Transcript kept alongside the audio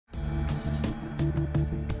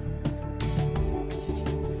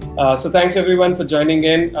So thanks everyone for joining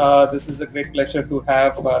in. This is a great pleasure to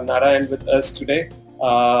have Narayan with us today.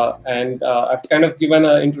 I've kind of given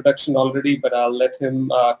an introduction already, but I'll let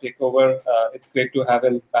him take over. It's great to have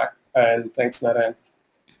him back. And thanks, Narayan.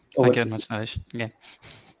 Thank you very much, Naresh. Yeah.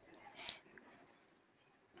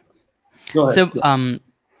 Go ahead.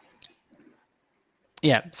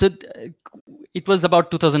 So it was about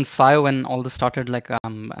 2005 when all this started. Like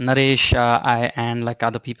Naresh, I, and like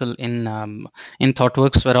other people in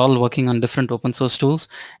ThoughtWorks were all working on different open source tools,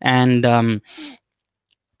 and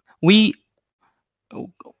we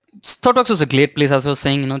ThoughtWorks was a great place, as I was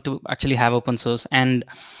saying, to actually have open source. And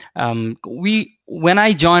when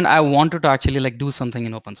I joined, I wanted to actually like do something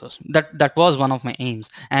in open source. That was one of my aims.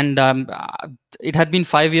 And it had been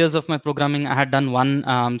 5 years of my programming. I had done one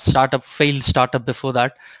failed startup before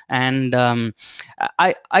that, and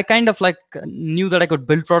I kind of like knew that I could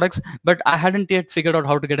build products, but I hadn't yet figured out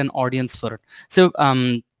how to get an audience for it. So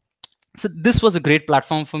this was a great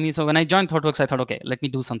platform for me. So when I joined ThoughtWorks, I thought, okay, let me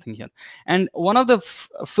do something here. And one of the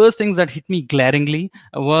first things that hit me glaringly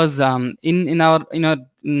was in our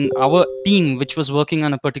team, which was working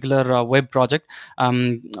on a particular web project,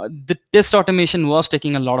 the test automation was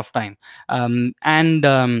taking a lot of time.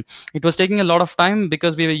 It was taking a lot of time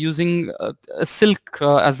because we were using Silk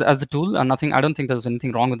as the tool. I don't think there was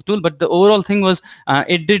anything wrong with the tool, but the overall thing was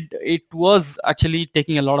it was actually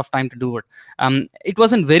taking a lot of time to do it. It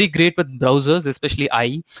wasn't very great with browsers, especially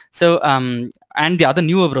IE. So and the other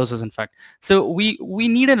newer browsers, in fact. So we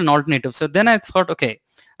needed an alternative. So then I thought, okay,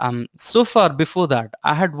 so far before that,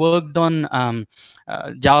 I had worked on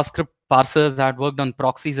JavaScript parsers, I had worked on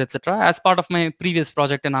proxies, etc. as part of my previous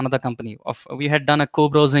project in another company. We had done a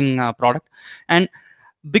co-browsing product, and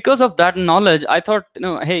because of that knowledge, I thought,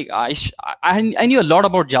 hey, I knew a lot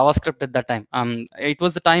about JavaScript at that time. It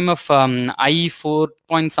was the time of IE 4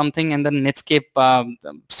 point something, and then Netscape,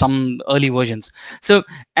 some early versions. So,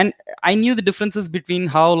 and I knew the differences between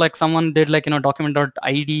how like someone did like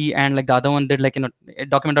document.id, and like the other one did like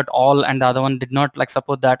document.all, and the other one did not like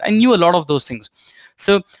support that. I knew a lot of those things.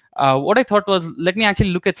 So what I thought was, let me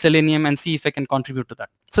actually look at Selenium and see if I can contribute to that.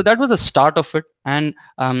 So that was the start of it. And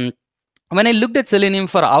when I looked at Selenium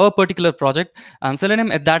for our particular project,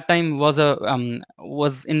 Selenium at that time was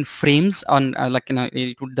in frames on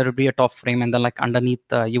there would be a top frame, and then like underneath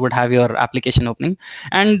you would have your application opening.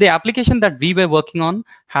 And the application that we were working on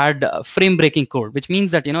had frame breaking code, which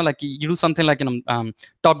means that you do something like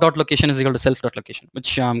top dot location is equal to self dot location,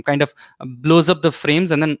 which kind of blows up the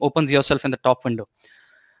frames and then opens yourself in the top window.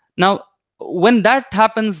 Now, when that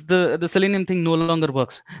happens, the Selenium thing no longer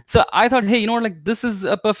works. So I thought, hey, this is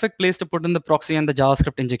a perfect place to put in the proxy and the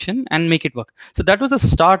JavaScript injection and make it work. So that was the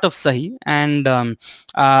start of Sahi. And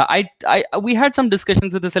we had some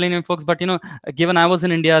discussions with the Selenium folks, but given I was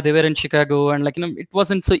in India, they were in Chicago, and it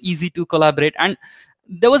wasn't so easy to collaborate. And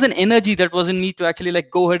there was an energy that was in me to actually like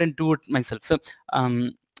go ahead and do it myself. So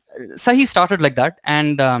Sahi started like that,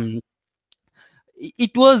 and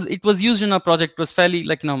it was used in a project. It was fairly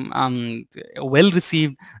well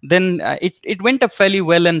received. Then it went up fairly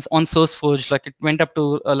well, and on SourceForge, like it went up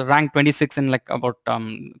to rank 26 in like about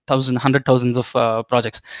hundred thousands of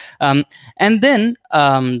projects. And then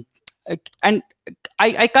and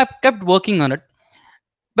I kept working on it,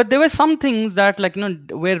 but there were some things that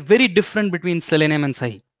were very different between Selenium and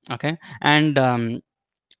Sahi. Okay, and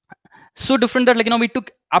so different that we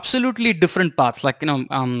took absolutely different paths.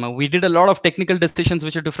 We did a lot of technical decisions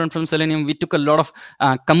which are different from Selenium. We took a lot of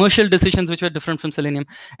commercial decisions which were different from Selenium.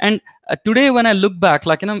 And today when I look back,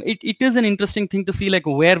 it is an interesting thing to see like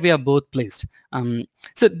where we are both placed.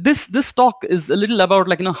 So this talk is a little about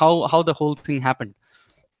how the whole thing happened.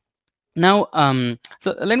 Now,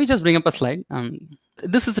 so let me just bring up a slide.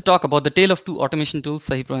 This is the talk about the tale of two automation tools,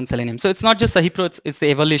 Sahi Pro and Selenium. So it's not just Sahi Pro, it's the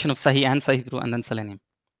evolution of Sahi and Sahi Pro and then Selenium.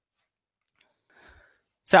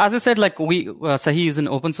 So as I said, Sahi is an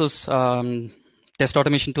open source test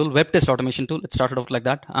automation tool, web test automation tool. It started out like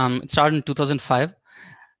that. It started in 2005.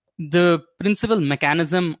 The principal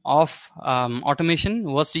mechanism of automation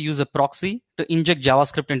was to use a proxy to inject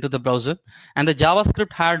JavaScript into the browser, and the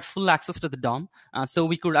JavaScript had full access to the DOM, so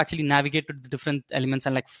we could actually navigate to the different elements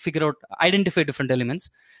and identify different elements,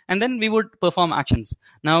 and then we would perform actions.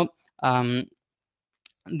 Now,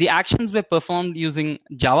 the actions were performed using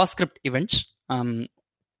JavaScript events.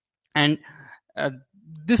 And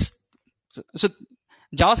so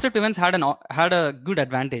JavaScript events had a good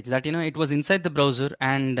advantage that it was inside the browser,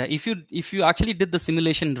 and if you actually did the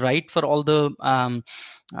simulation right for all the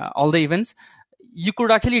events, you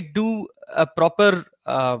could actually do a proper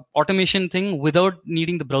automation thing without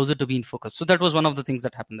needing the browser to be in focus. So that was one of the things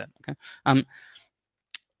that happened there. Okay.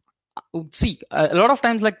 See, a lot of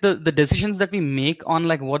times, like the decisions that we make on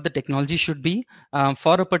like what the technology should be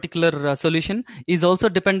for a particular solution is also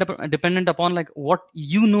dependent upon like what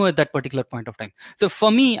you know at that particular point of time. So for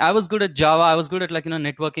me, I was good at Java, I was good at like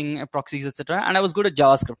networking proxies, etc., and I was good at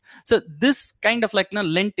JavaScript. So this kind of like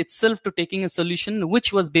lent itself to taking a solution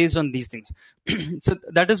which was based on these things. So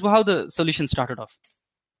that is how the solution started off.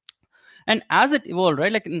 And as it evolved,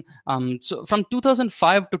 right, like so from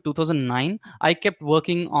 2005 to 2009 I kept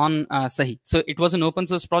working on Sahi. So it was an open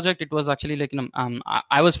source project. It was actually like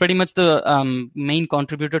I was pretty much the main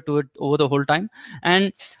contributor to it over the whole time.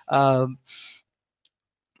 And I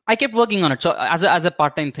kept working on it, so as a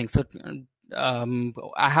part-time thing. So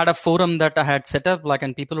I had a forum that I had set up, like,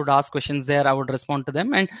 and people would ask questions there. I would respond to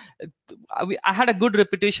them, and I had a good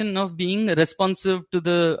reputation of being responsive to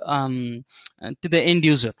the end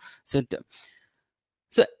user. So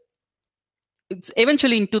it's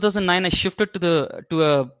eventually in 2009 I shifted to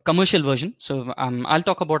a commercial version. So I'll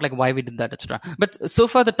talk about like why we did that, etc. But so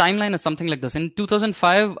far the timeline is something like this. In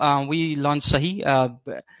 2005 we launched Sahi.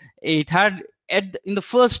 It had in the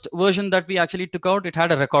first version that we actually took out, it had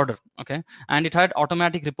a recorder, okay, and it had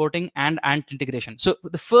automatic reporting and ant integration. So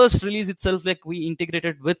the first release itself, like, we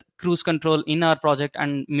integrated with cruise control in our project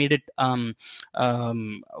and made it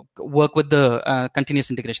work with the continuous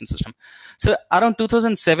integration system. So around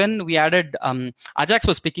 2007 we added Ajax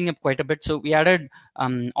was picking up quite a bit, so we added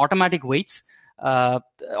automatic waits.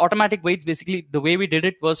 Automatic waits, basically the way we did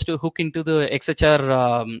it was to hook into the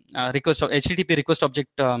XHR request, HTTP request object,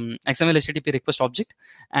 XML HTTP request object,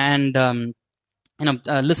 and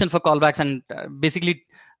listen for callbacks, and basically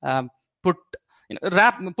put a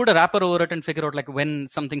wrapper over it and figure out like when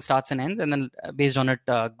something starts and ends, and then based on it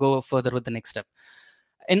go further with the next step.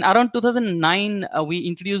 In around 2009 we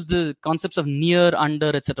introduced the concepts of near,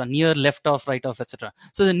 under, etc., near, left off, right off, etc.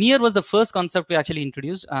 So the near was the first concept we actually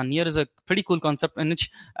introduced. Near is a pretty cool concept in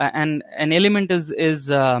which an element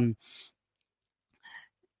is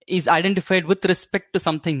identified with respect to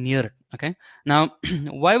something near it. Okay, now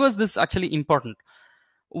why was this actually important?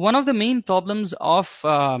 One of the main problems of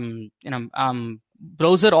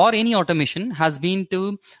browser or any automation has been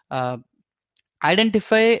to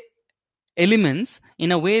identify elements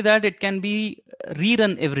in a way that it can be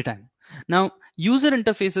rerun every time. Now user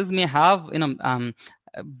interfaces may have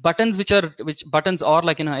buttons which buttons or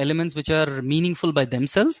like elements which are meaningful by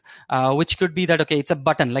themselves, which could be that, okay, it's a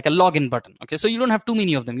button like a login button, okay, so you don't have too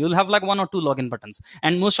many of them. You'll have like one or two login buttons,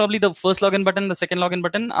 and most probably the first login button, the second login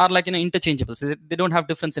button are like interchangeable, so they don't have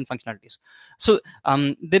difference in functionalities. So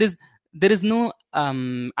there is no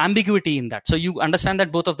ambiguity in that, so you understand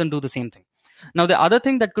that both of them do the same thing. Now the other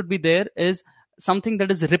thing that could be there is something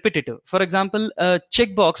that is repetitive. For example, a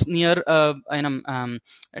checkbox near to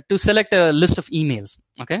select a list of emails.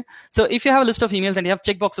 Okay, so if you have a list of emails and you have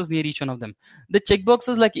checkboxes near each one of them, the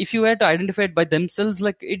checkboxes, like, if you were to identify it by themselves,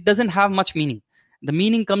 like, it doesn't have much meaning. The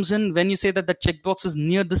meaning comes in when you say that the checkbox is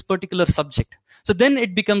near this particular subject. So then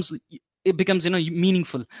it becomes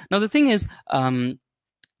meaningful. Now the thing is,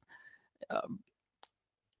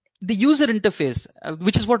 the user interface,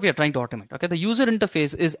 which is what we are trying to automate, okay, the user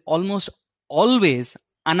interface is almost always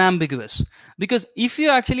unambiguous, because if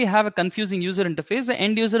you actually have a confusing user interface, the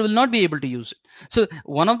end user will not be able to use it. So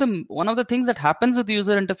one of the things that happens with the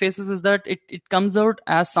user interfaces is that it comes out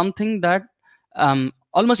as something that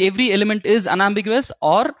almost every element is unambiguous,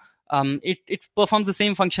 or it performs the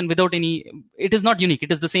same function without any, it is not unique,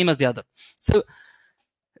 it is the same as the other. So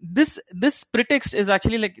this pretext is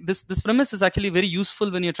actually like this premise is actually very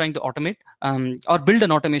useful when you're trying to automate or build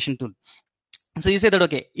an automation tool. So you say that,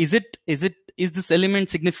 okay, is this element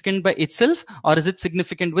significant by itself, or is it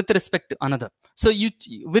significant with respect to another? So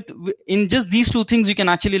in just these two things you can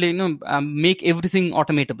actually make everything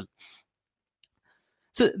automatable.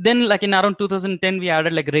 So then, like, in around 2010, we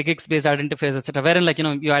added like regex based identifiers, etc., wherein like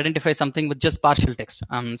you identify something with just partial text.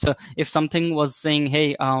 So if something was saying,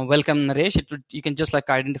 hey, welcome Naresh, you can just like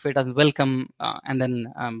identify it as welcome, and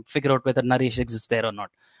then figure out whether Naresh exists there or not.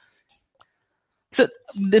 So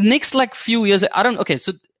the next like few years, around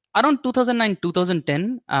 2009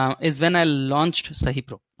 2010 is when I launched Sahi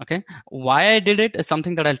Pro. Okay, why I did it is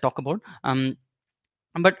something that I'll talk about.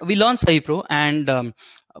 But we launched Sahi Pro, and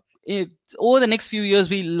over the next few years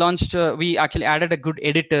we actually added a good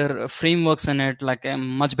editor, frameworks in it, like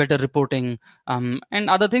much better reporting, and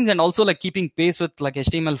other things, and also like keeping pace with like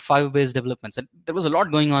HTML5 based developments. There was a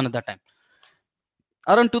lot going on at that time.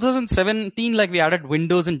 Around 2017, like, we added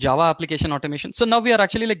Windows and Java application automation. So now we are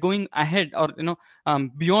actually like going ahead, or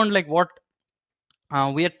beyond like what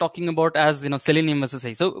we are talking about as Selenium versus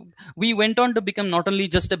Sahi. So we went on to become not only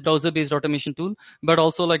just a browser-based automation tool, but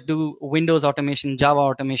also like do Windows automation, Java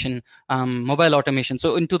automation, mobile automation.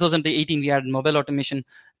 So in 2018 we added mobile automation.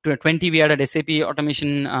 20 we added SAP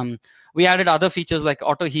automation. We added other features like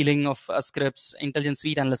auto healing of scripts, intelligent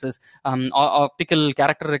suite analysis, optical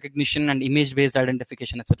character recognition, and image-based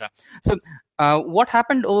identification, etc. So what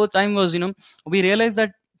happened over time was we realized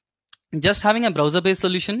that just having a browser-based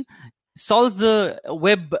solution solves the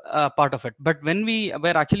web part of it, but when we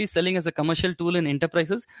were actually selling as a commercial tool in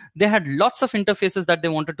enterprises, they had lots of interfaces that they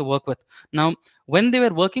wanted to work with. Now when they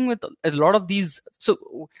were working with a lot of these,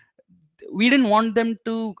 so we didn't want them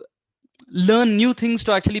to learn new things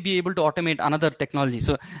to actually be able to automate another technology.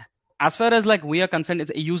 So as far as like we are concerned, it's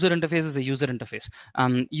a user interface is a user interface.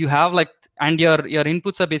 You have like, and your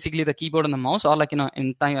inputs are basically the keyboard and the mouse, or like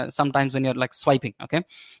in time sometimes when you're like swiping, okay.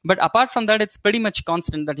 But apart from that, it's pretty much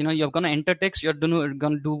constant that you're going to enter text, you're going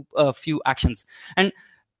to do a few actions. And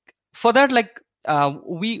for that, like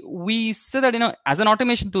we say that as an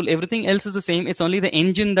automation tool, everything else is the same. It's only the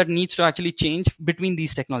engine that needs to actually change between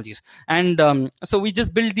these technologies. And so we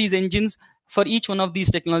just build these engines for each one of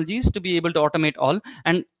these technologies to be able to automate all.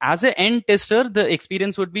 And as an end tester, the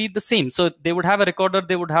experience would be the same. So they would have a recorder,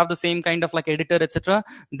 they would have the same kind of like editor, etc.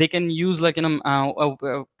 They can use like different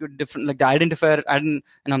like the identifier and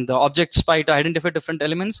the object spy to identify different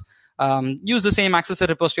elements. Use the same accessor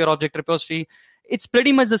repository or object repository. It's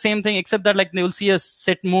pretty much the same thing, except that like they will see a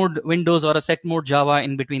set mode Windows or a set mode Java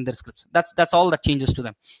in between their scripts. That's all that changes to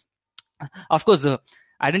them. Of course, the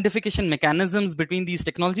identification mechanisms between these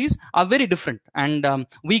technologies are very different, and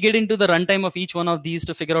we get into the runtime of each one of these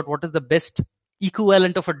to figure out what is the best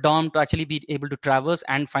equivalent of a DOM to actually be able to traverse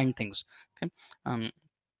and find things. Okay.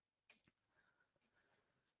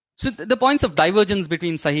 So the points of divergence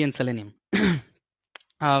between Sahi and Selenium.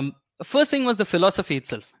 First thing was the philosophy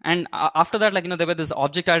itself, and after that, like there were this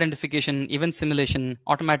object identification, event simulation,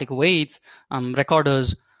 automatic waits,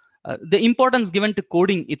 recorders, the importance given to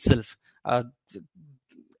coding itself,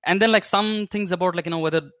 and then like some things about like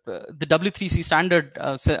whether the W3C standard,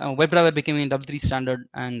 Webdriver became a W3 standard,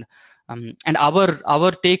 and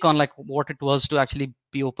our take on like what it was to actually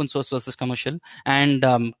be open source versus commercial, and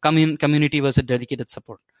community versus dedicated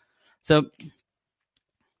support. So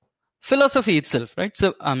philosophy itself, right?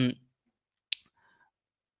 So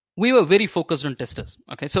we were very focused on testers.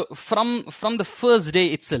 Okay, so from the first day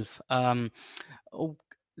itself,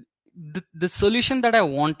 the solution that I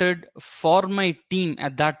wanted for my team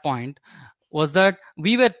at that point was that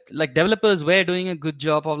we were like developers were doing a good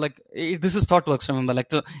job of like, this is ThoughtWorks, remember,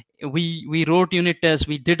 like so we wrote unit tests,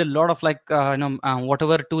 we did a lot of like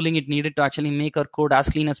whatever tooling it needed to actually make our code as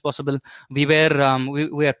clean as possible. We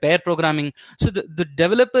were pair programming, so the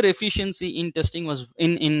developer efficiency in testing was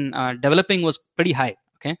in developing was pretty high.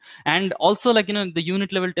 Okay, and also like the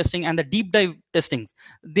unit level testing and the deep dive testings,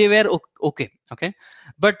 they were okay.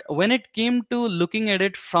 But when it came to looking at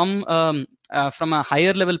it from a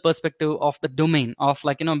higher level perspective of the domain of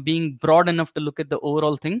like being broad enough to look at the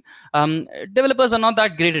overall thing, developers are not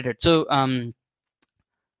that great at it. So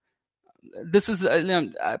this is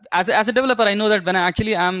as a developer, I know that when I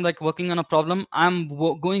actually am like working on a problem, I'm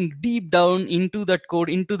going deep down into that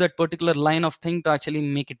code, into that particular line of thing to actually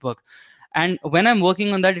make it work. And when I'm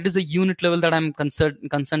working on that, it is a unit level that I'm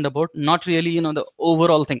concerned about, not really the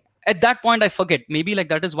overall thing. At that point I forget, maybe like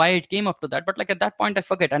that is why it came up to that, but like at that point I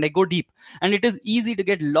forget and I go deep, and it is easy to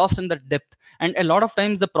get lost in the depth. And a lot of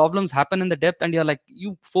times the problems happen in the depth, and you're like,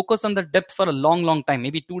 you focus on the depth for a long time,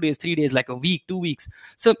 maybe 2 days, 3 days, like a week, 2 weeks.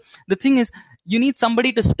 So the thing is, you need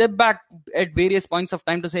somebody to step back at various points of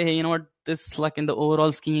time to say, hey, you know what, this like in the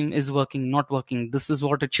overall scheme is working, not working, this is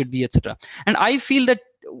what it should be, etc. And I feel that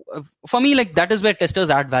for me, like that is where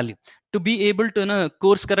testers add value, to be able to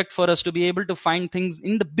course correct for us, to be able to find things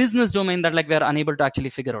in the business domain that like we are unable to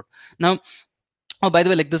actually figure out. Now, oh, by the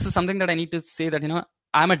way, like this is something that I need to say, that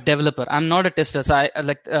I'm a developer, I'm not a tester. So I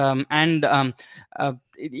like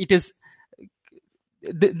it is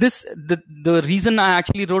the reason I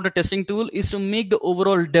actually wrote a testing tool is to make the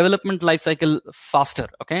overall development lifecycle faster.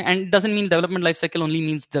 Okay, and it doesn't mean development lifecycle only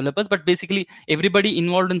means developers, but basically everybody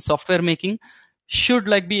involved in software making should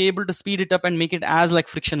like be able to speed it up and make it as like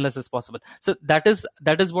frictionless as possible. So that is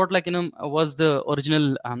what like was the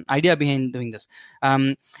original idea behind doing this.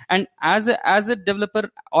 And as a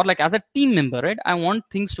developer, or like as a team member, right, I want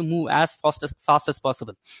things to move as fast as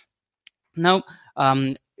possible. Now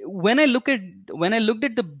when I looked at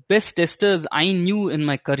the best testers I knew in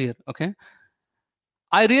my career, okay,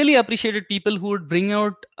 I really appreciated people who would bring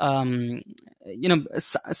out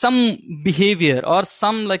some behavior or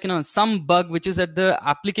some some bug which is at the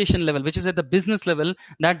application level, which is at the business level,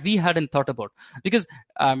 that we hadn't thought about. Because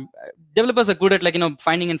developers are good at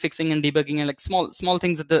finding and fixing and debugging and small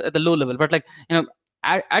things at the low level, but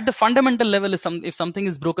at the fundamental level, if something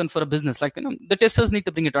is broken for a business, the testers need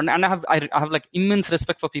to bring it on. And I have immense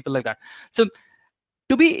respect for people like that. So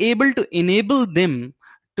to be able to enable them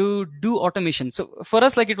to do automation, so for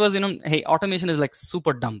us, it was, hey, automation is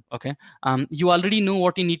super dumb. Okay, you already know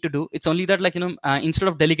what you need to do. It's only that instead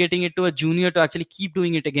of delegating it to a junior to actually keep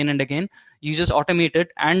doing it again and again, you just automate it,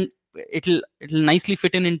 and it'll nicely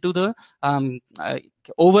fit into the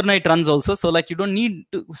overnight runs also. So you don't need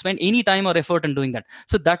to spend any time or effort in doing that.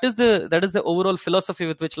 So that is the overall philosophy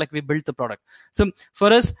with which we built the product. So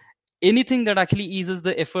for us, anything that actually eases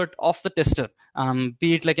the effort of the tester,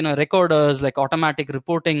 be it recorders, automatic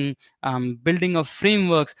reporting, building of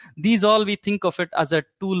frameworks, these all, we think of it as a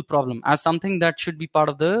tool problem, as something that should be part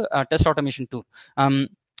of the test automation tool.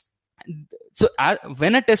 So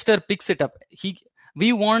when a tester picks it up,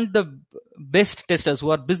 we want the best testers,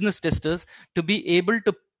 who are business testers, to be able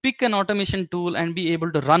to pick an automation tool and be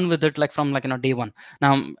able to run with it from day one.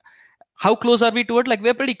 Now, how close are we to it?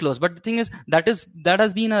 We're pretty close, but the thing is, that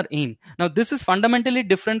has been our aim. Now, this is fundamentally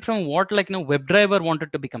different from what Webdriver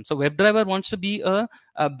wanted to become. So Webdriver wants to be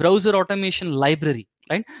a browser automation library,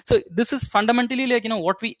 right? So this is fundamentally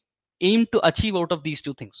what we aim to achieve out of these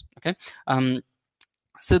two things. Okay,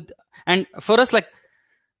 so and for us,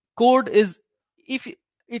 code is, if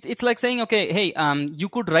it's like saying, okay, hey, you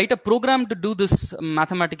could write a program to do this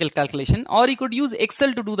mathematical calculation, or you could use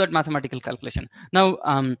Excel to do that mathematical calculation. Now,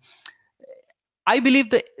 I believe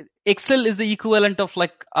that Excel is the equivalent of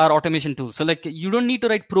our automation tool. So you don't need to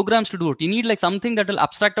write programs to do it. You need something that will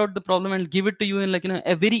abstract out the problem and give it to you in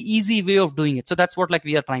a very easy way of doing it. So that's what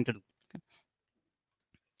we are trying to do. Okay.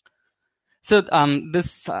 So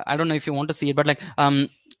this, I don't know if you want to see it, but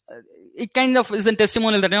it kind of is a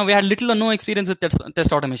testimonial that we had little or no experience with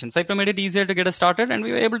test automation. Sahi Pro made it easier to get us started, and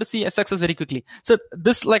we were able to see a success very quickly. So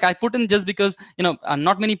this I put in just because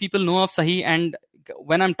not many people know of Sahi, and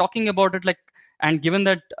when I'm talking about it, and given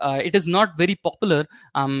that it is not very popular,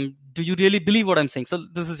 do you really believe what I'm saying? So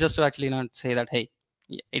this is just to actually say that, hey,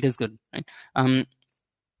 yeah, it is good, right? I'll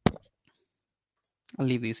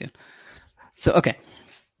leave these here. So okay.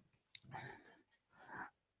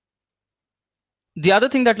 The other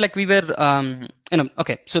thing that we were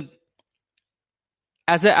okay, so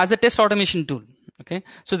as a test automation tool, okay,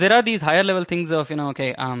 so there are these higher level things of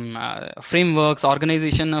frameworks,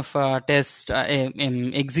 organization of test,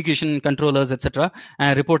 execution controllers, etc.,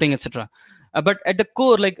 reporting, etc. But at the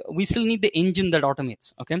core, we still need the engine that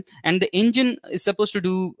automates. Okay, and the engine is supposed to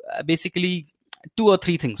do basically 2 or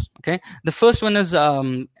 3 things. Okay, the first one is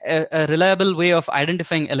a reliable way of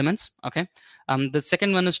identifying elements. Okay. The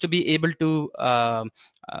second one is to be able to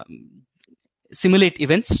simulate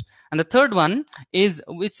events, and the third one is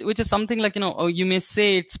which is something you may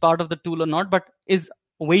say it's part of the tool or not, but is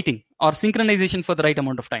waiting or synchronization for the right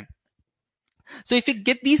amount of time. So if you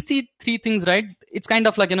get these three things right, it's kind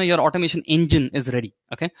of your automation engine is ready.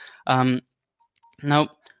 Okay. Now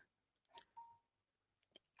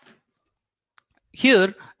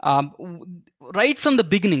here, right from the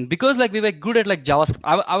beginning, because we were good at JavaScript,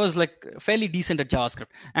 I was fairly decent at JavaScript,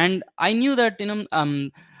 and I knew that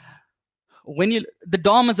when the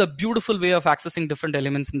DOM is a beautiful way of accessing different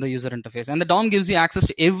elements in the user interface, and the DOM gives you access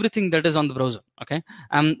to everything that is on the browser. Okay,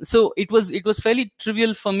 so it was fairly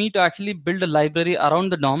trivial for me to actually build a library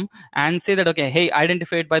around the DOM and say that, okay, hey,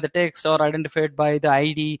 identify it by the text or identify it by the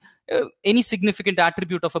ID, any significant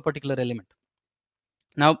attribute of a particular element.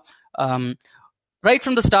 Now, right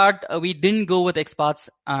from the start, we didn't go with XPaths.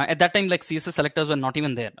 At that time, CSS selectors were not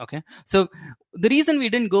even there. Okay, so the reason we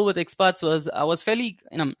didn't go with XPaths was fairly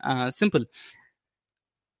simple.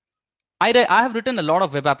 I have written a lot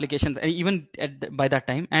of web applications, even by that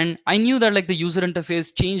time, and I knew that the user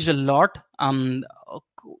interface changed a lot. The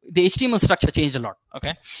HTML structure changed a lot.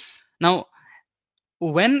 Okay, now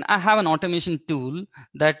when I have an automation tool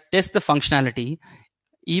that tests the functionality,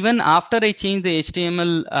 even after I change the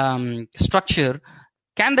HTML structure,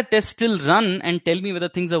 can the test still run and tell me whether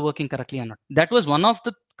things are working correctly or not? That was one of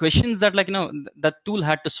the questions that that tool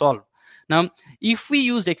had to solve. Now, if we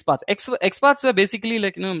used XPaths were basically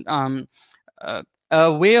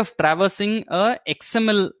a way of traversing a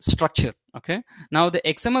XML structure. Okay. Now the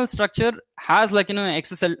XML structure has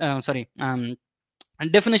XSL,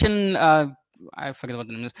 definition I forget what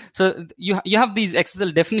the name is. So you have these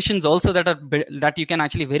XSL definitions also that you can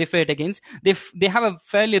actually verify it against. They have a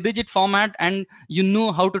fairly rigid format, and you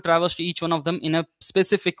know how to traverse to each one of them in a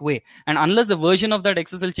specific way. And unless the version of that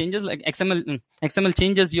XSL changes, like XML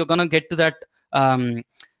changes, you're gonna get to that.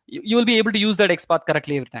 You will be able to use that XPath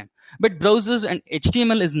correctly every time. But browsers and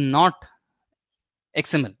HTML is not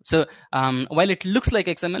XML. So while it looks like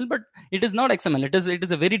XML, but it is not XML. It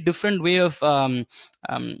is a very different way of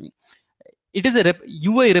it is a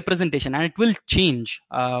UI representation, and it will change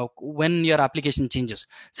when your application changes.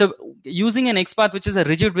 So using an XPath, which is a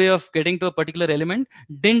rigid way of getting to a particular element,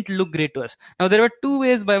 didn't look great to us. Now there are two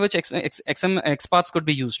ways by which XPaths could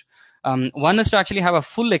be used. One is to actually have a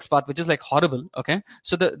full XPath, which is like horrible. Okay,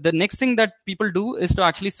 so the next thing that people do is to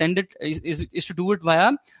actually send it is to do it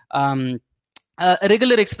via a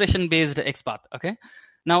regular expression based XPath. Okay,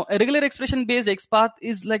 now a regular expression based XPath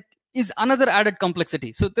is another added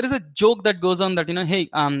complexity. So there is a joke that goes on that, hey,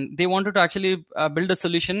 they wanted to actually build a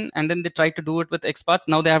solution, and then they tried to do it with XPaths.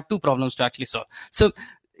 Now they have two problems to actually solve. So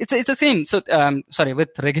it's the same. So sorry,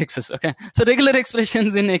 with regexes. Okay, so regular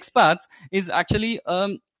expressions in XPaths is actually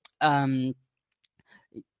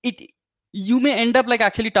you may end up like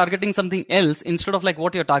actually targeting something else instead of like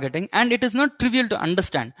what you're targeting, and it is not trivial to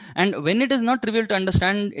understand. And when it is not trivial to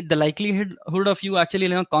understand, the likelihood of you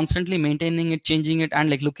actually constantly maintaining it, changing it, and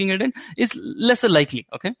like looking at it is lesser likely.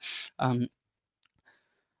 Okay.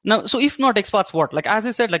 Now, so if not XPaths, what? Like as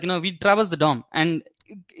I said, like we traverse the DOM, and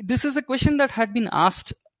this is a question that had been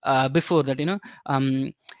asked before that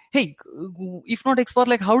hey, if not XPath,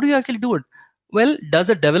 like how do you actually do it? Well, does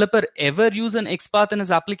a developer ever use an XPath in his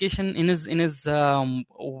application, in his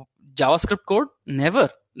JavaScript code? Never.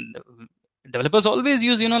 Developers always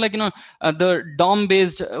use the DOM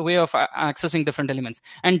based way of accessing different elements,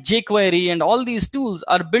 and jQuery and all these tools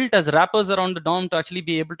are built as wrappers around the DOM to actually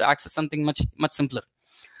be able to access something much simpler.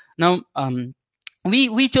 Now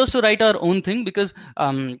we chose to write our own thing because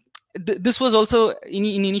this was also in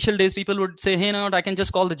initial days, people would say, hey, I can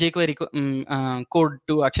just call the jQuery code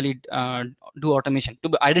to actually do automation, to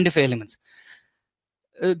identify elements.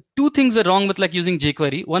 Two things were wrong with like using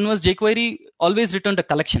jQuery. One was jQuery always returned a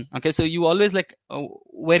collection. Okay, so you always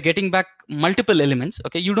were getting back multiple elements.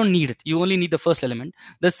 Okay, you don't need it. You only need the first element.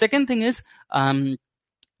 The second thing is,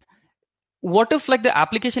 what if like the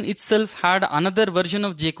application itself had another version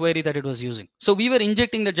of jQuery that it was using? So we were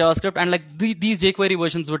injecting the JavaScript, and like these jQuery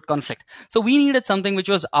versions would conflict. So we needed something which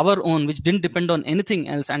was our own, which didn't depend on anything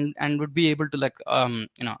else, and would be able to like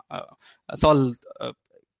solve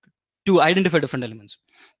to identify different elements.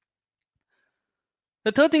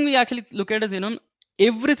 The third thing we actually look at is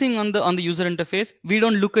everything on the user interface. We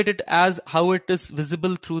don't look at it as how it is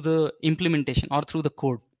visible through the implementation or through the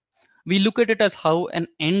code. We look at it as how an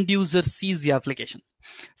end user sees the application.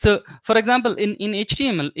 So for example, in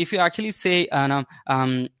HTML, if you actually say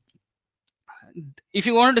if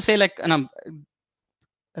you wanted to say like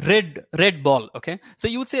red ball, okay, so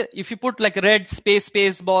you would say, if you put like red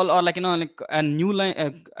space ball, or like like a new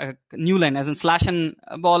line as in slash and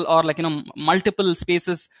ball, or like multiple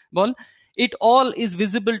spaces ball, it all is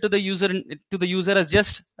visible to the user as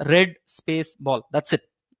just red space ball. That's it.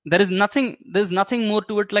 There's nothing more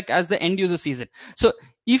to it, like as the end user sees it. So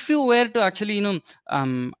if you were to actually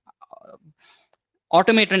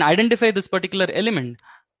automate and identify this particular element,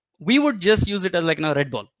 we would just use it as like red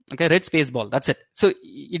ball, okay, red space ball. That's it. So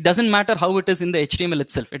it doesn't matter how it is in the HTML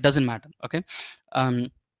itself. It doesn't matter. Okay.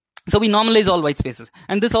 So we normalize all white spaces,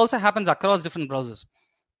 and this also happens across different browsers,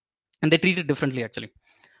 and they treat it differently actually.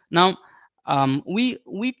 Now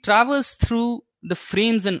we traverse through the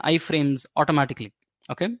frames and iframes automatically.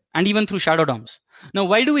 Okay, and even through shadow DOMs. Now,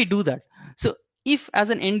 why do we do that? So if as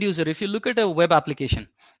an end user, if you look at a web application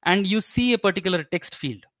and you see a particular text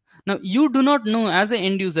field, now you do not know as an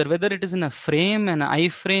end user whether it is in a frame, an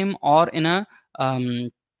iframe, or in a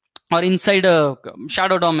or inside a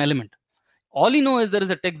shadow DOM element. All you know is there is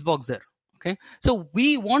a text box there. Okay, so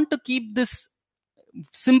we want to keep this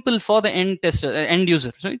simple for the end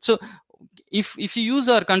user, right? So if you use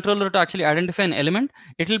our controller to actually identify an element,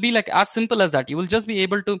 it will be like as simple as that. You will just be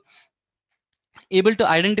able to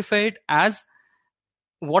identify it as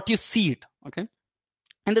what you see it. Okay.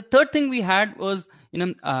 And the third thing we had was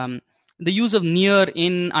the use of near,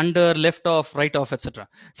 in, under, left off, right off, etc.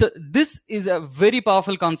 So this is a very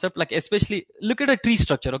powerful concept. Like especially look at a tree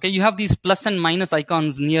structure. Okay, you have these plus and minus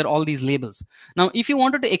icons near all these labels. Now, if you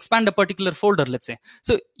wanted to expand a particular folder, let's say,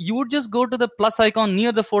 so you would just go to the plus icon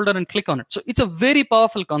near the folder and click on it. So it's a very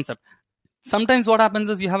powerful concept. Sometimes what happens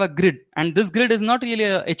is you have a grid, and this grid is not really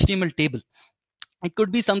a HTML table. It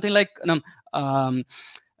could be something like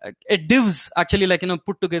divs actually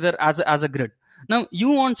put together as a grid. Now you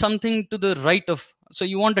want something to the right of, so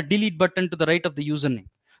you want a delete button to the right of the username.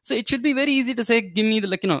 So it should be very easy to say, give me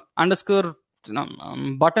the underscore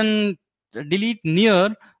button delete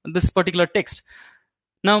near this particular text.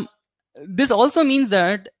 Now this also means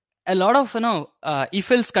that a lot of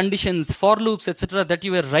if else conditions, for loops, etc., that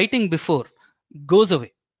you were writing before goes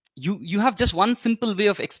away. You have just one simple way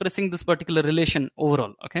of expressing this particular relation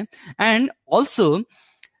overall. Okay, and also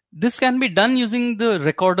this can be done using the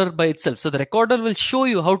recorder by itself. So the recorder will show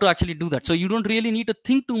you how to actually do that. So you don't really need to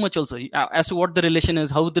think too much also as to what the relation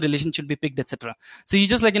is, how the relation should be picked, etc. So you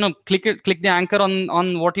just click the anchor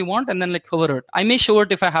on what you want, and then hover it. I may show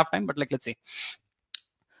it if I have time, but let's see.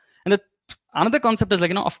 And another concept is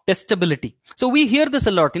of testability. So we hear this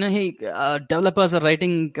a lot. Hey, developers are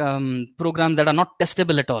writing programs that are not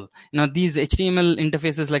testable at all. These HTML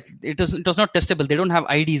interfaces, it was not testable. They don't have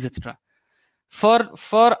IDs, etc.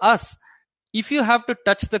 For us, if you have to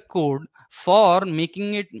touch the code for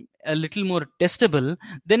making it a little more testable,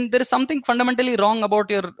 then there is something fundamentally wrong about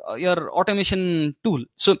your automation tool.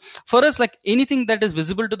 So for us, anything that is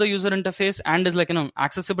visible to the user interface and is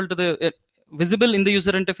accessible to the visible in the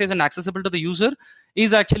user interface and accessible to the user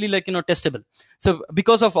is actually testable. So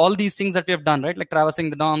because of all these things that we have done, right, traversing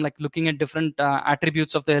the DOM, looking at different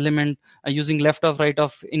attributes of the element, using left of, right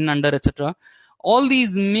of, in, under, etc., all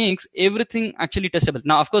these makes everything actually testable.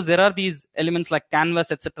 Now, of course, there are these elements like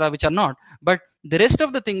canvas, etc., which are not, but the rest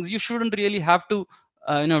of the things you shouldn't really have to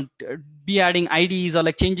be adding IDs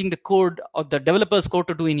or changing the code or the developer's code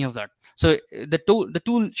to do any of that. So the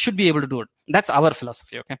tool should be able to do it. That's our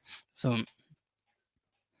philosophy. Okay, so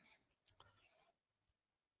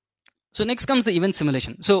next comes the event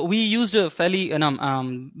simulation. So we used a fairly,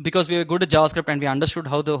 because we were good at JavaScript and we understood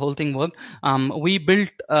how the whole thing worked. We built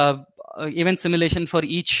event simulation for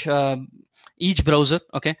each browser.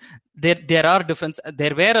 Okay, there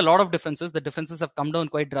were a lot of differences. The differences have come down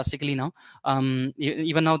quite drastically now.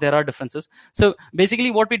 Even now there are differences. So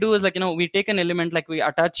basically, what we do is we take an element, we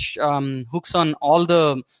attach hooks on all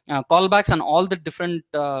the callbacks and all the different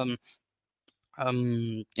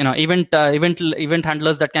event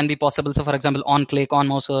handlers that can be possible. So for example, on click, on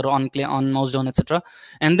mouse, or on mouse down, etc.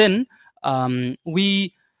 And then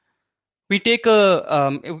we take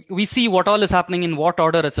we see what all is happening in what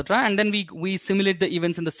order, etc. And then we simulate the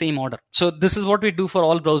events in the same order. So this is what we do for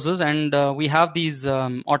all browsers, and we have these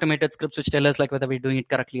automated scripts which tell us whether we're doing it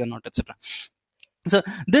correctly or not, etc. So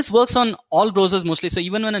this works on all browsers mostly. So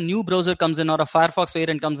even when a new browser comes in, or a Firefox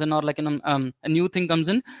variant comes in, or a new thing comes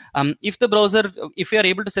in, if you are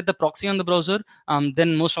able to set the proxy on the browser,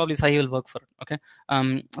 then most probably Sahi will work for it. Okay,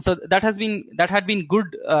 so that had been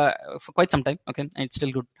good for quite some time. Okay, and it's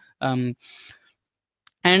still good.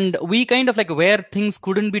 And we kind of where things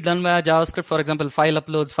couldn't be done via JavaScript, for example, file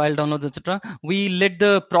uploads, file downloads, etc., we let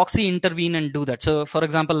the proxy intervene and do that. So for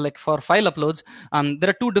example, for file uploads,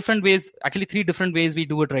 there are three different ways we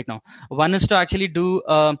do it right now. One is to actually do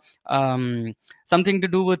something to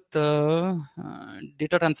do with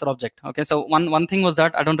data transfer object. Okay, so one thing was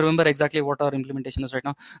that I don't remember exactly what our implementation is right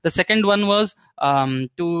now. The second one was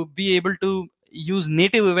to be able to use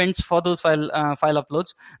native events for those file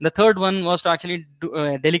uploads. The third one was to actually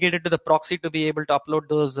delegate it to the proxy to be able to upload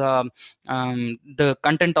those the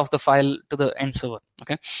content of the file to the end server.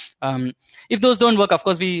 Okay, if those don't work, of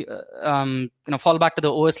course we fall back to the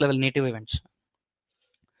OS level native events.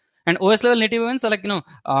 And OS level native events are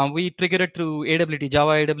we trigger it through AWT,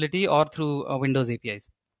 Java AWT, or through Windows APIs.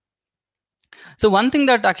 So one thing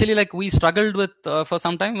that actually we struggled with for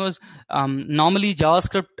some time was normally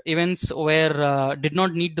JavaScript events did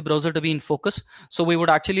not need the browser to be in focus. So we would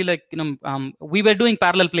actually we were doing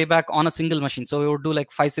parallel playback on a single machine. So we would do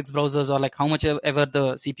 5-6 browsers, or how much ever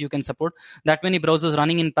the CPU can support. That many browsers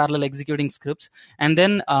running in parallel executing scripts, and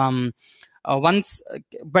then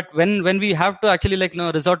but when we have to actually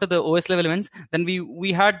resort to the OS level events, then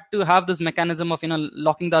we had to have this mechanism of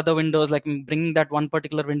locking the other windows, bringing that one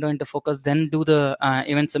particular window into focus, then do the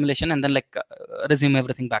event simulation, and then resume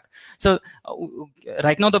everything back. So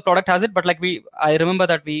right now the product has it, but I remember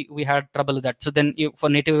that we had trouble with that. So then for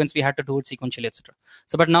native events we had to do it sequentially, etc.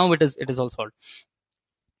 So but now it is all solved.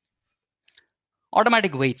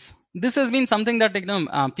 Automatic waits. This has been something that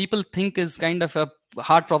people think is kind of a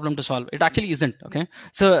hard problem to solve. It actually isn't. Okay,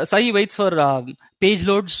 so Sahi waits for page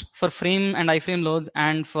loads, for frame and iframe loads,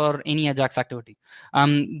 and for any Ajax activity.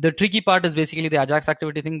 The tricky part is basically the Ajax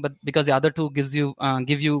activity thing, but because the other two give you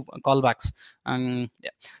callbacks.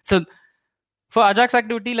 Yeah. So For Ajax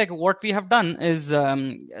activity, like what we have done is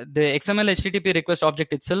the XML HTTP request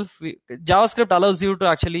object itself. JavaScript allows you to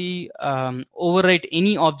actually overwrite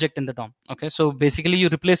any object in the DOM. Okay, so basically you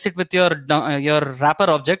replace it with your wrapper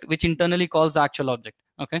object, which internally calls the actual object.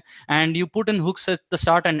 Okay, and you put in hooks at the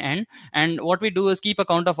start and end. And what we do is keep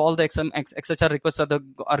account of all the XHR requests that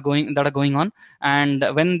are going on. And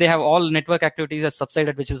when they have all network activities as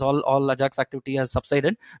subsided, which is all Ajax activity has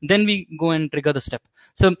subsided, then we go and trigger the step.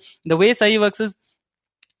 So the way Sahi works is,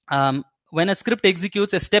 when a script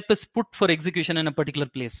executes, a step is put for execution in a particular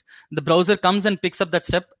place. The browser comes and picks up that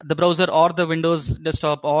step. The browser or the Windows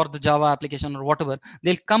desktop or the Java application or whatever,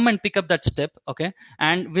 they'll come and pick up that step. Okay,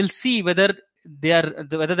 and we'll see whether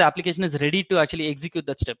whether the application is ready to actually execute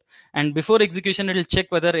that step. And before execution, it'll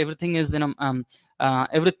check whether everything is the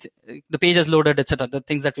page is loaded, etc. The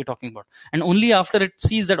things that we're talking about. And only after it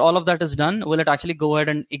sees that all of that is done, will it actually go ahead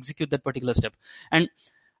and execute that particular step. And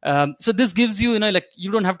so this gives you, like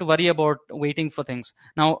you don't have to worry about waiting for things.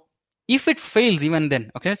 Now, if it fails even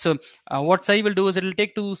then, okay, so what Sahi will do is it'll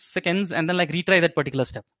take 2 seconds and then like retry that particular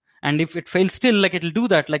step. And if it fails still, like it'll do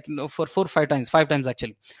that like for 4 or 5 times, 5 times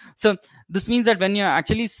actually. So this means that when you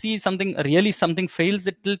actually see something fails,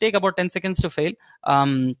 it will take about 10 seconds to fail.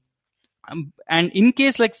 And in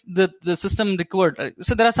case like the system required,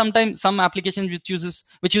 so there are sometimes some applications which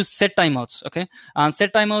use set timeouts. Okay,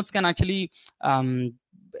 set timeouts can actually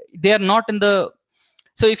they are not in the.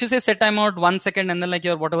 So if you say set timeout 1 second and then like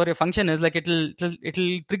your whatever your function is, like it'll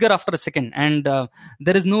trigger after a second, and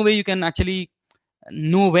there is no way you can actually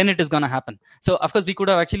know when it is going to happen. So of course we could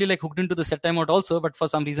have actually like hooked into the set timeout also, but for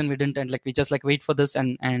some reason we didn't, and like we just like wait for this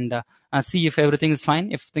and see if everything is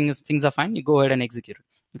fine. If things are fine, you go ahead and execute it.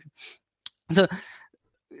 Okay. So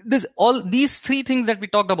all these 3 things that we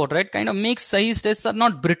talked about, right, kind of makes Sahi's tests are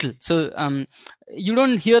not brittle. So you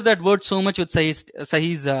don't hear that word so much with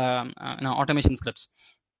Sahi's automation scripts,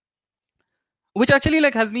 which actually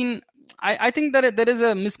like has been. I think that there is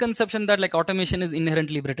a misconception that like automation is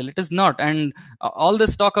inherently brittle. It is not. And all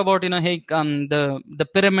this talk about, hey, the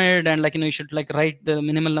pyramid and like, you should like write the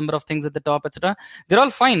minimal number of things at the top, etc. They're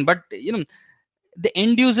all fine, but the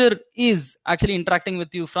end user is actually interacting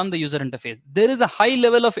with you from the user interface. There is a high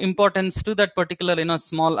level of importance to that particular,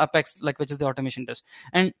 small apex, like which is the automation test.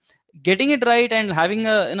 And getting it right and having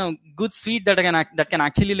a good suite that can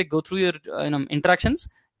actually like go through your interactions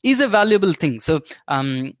is a valuable thing. So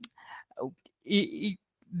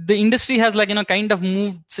the industry has like kind of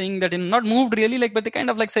moved, saying that not moved really, like, but they kind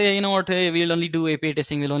of like say, what, hey, we'll only do API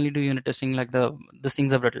testing, we'll only do unit testing, like these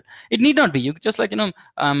things are brittle. It need not be. You just like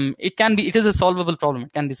it can be. It is a solvable problem.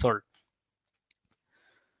 It can be solved.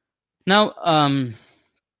 Now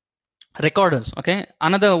recorders, okay,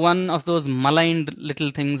 another one of those maligned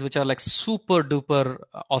little things which are like super duper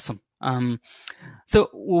awesome. So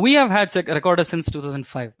we have had recorders since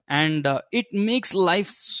 2005, and it makes life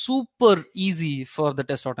super easy for the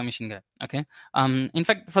test automation guy. Okay, in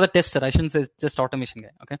fact, for the tester, I shouldn't say just automation guy.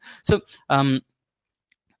 Okay, so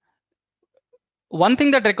one thing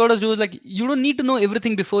that recorders do is like you don't need to know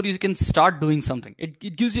everything before you can start doing something.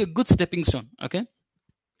 It gives you a good stepping stone. Okay,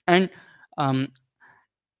 and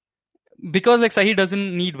because like Sahi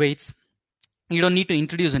doesn't need weights, you don't need to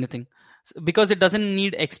introduce anything. Because it doesn't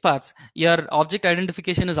need XPaths, your object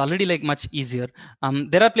identification is already like much easier.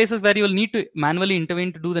 There are places where you will need to manually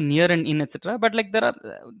intervene to do the near and in, etc. But like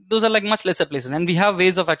those are like much lesser places, and we have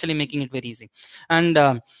ways of actually making it very easy.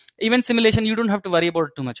 And even simulation, you don't have to worry about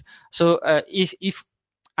it too much. So if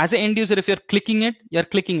as an end user, if you're clicking it,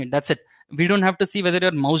 that's it. We don't have to see whether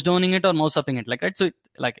you're mouse downing it or mouse upping it, like, right? So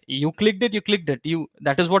like you clicked it,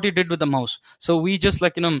 that is what you did with the mouse. So we just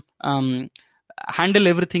like handle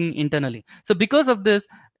everything internally. So because of this,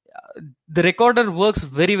 the recorder works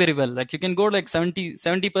very, very well. Like you can go like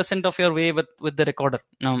 70% of your way with the recorder.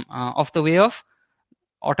 Now of the way of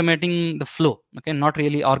automating the flow, okay, not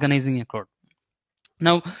really organizing your code.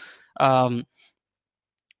 Now as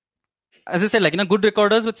I said, like good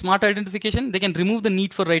recorders with smart identification, they can remove the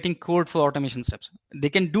need for writing code for automation steps. They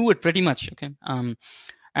can do it pretty much. Okay.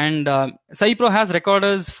 And Sahi Pro has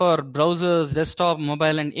recorders for browsers, desktop,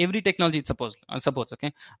 mobile, and every technology it supports.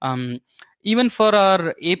 Okay, even for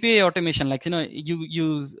our API automation, like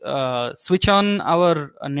you switch on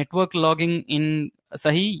our network logging in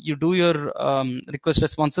Sahi, you do your request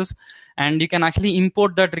responses, and you can actually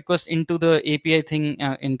import that request into the API thing,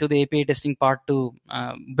 into the API testing part to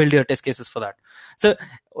build your test cases for that. So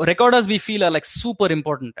recorders we feel are like super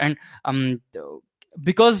important, and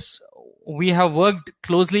because we have worked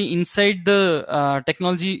closely inside the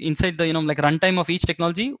technology, inside the like runtime of each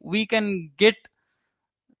technology, we can get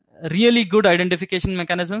really good identification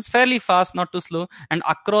mechanisms, fairly fast, not too slow, and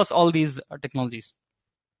across all these technologies.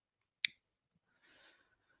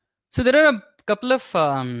 So there are a couple of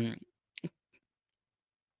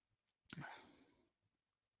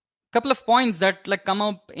points that like come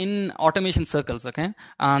up in automation circles, okay,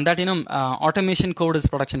 that automation code is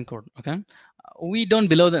production code, okay. We don't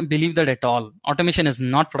believe that at all. Automation is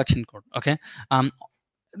not production code, okay.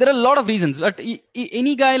 There are a lot of reasons, but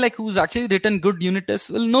any guy like who's actually written good unit tests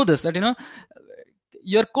will know this, that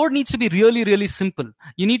your code needs to be really, really simple.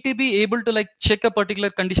 You need to be able to like check a particular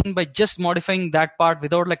condition by just modifying that part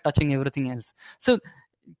without like touching everything else. So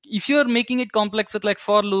if you're making it complex with like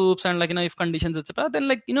for loops and like if conditions, etc., then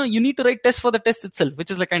like you need to write tests for the test itself, which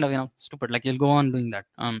is like kind of stupid. Like you'll go on doing that.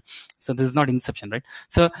 So this is not inception, right?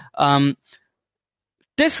 So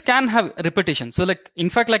tests can have repetition. So like in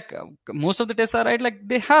fact, like most of the tests are right, like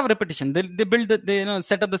they have repetition. They build they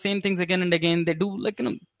set up the same things again and again. They do like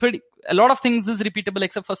pretty a lot of things is repeatable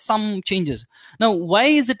except for some changes. Now why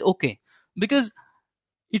is it okay? Because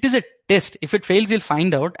it is a test. If it fails, you'll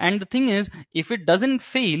find out. And the thing is, if it doesn't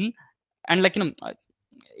fail, and like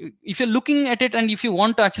if you're looking at it and if you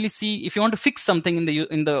want to actually see, if you want to fix something in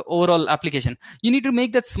the overall application, you need to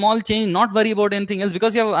make that small change, not worry about anything else,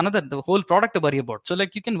 because you have the whole product to worry about. So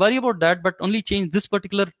like you can worry about that, but only change this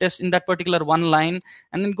particular test in that particular one line,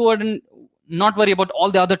 and then go ahead and not worry about all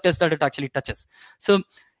the other tests that it actually touches. So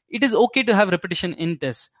it is okay to have repetition in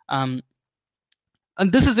tests.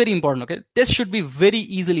 And this is very important, okay. Tests should be very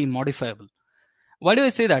easily modifiable. Why do I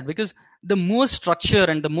say that? Because the more structure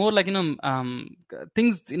and the more like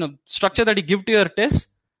things structure that you give to your tests,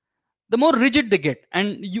 the more rigid they get,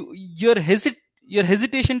 and your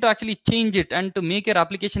hesitation to actually change it and to make your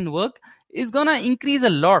application work is gonna increase a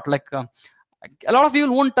lot. Like a lot of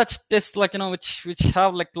people won't touch tests like which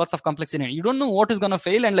have like lots of complexity in it. You don't know what is gonna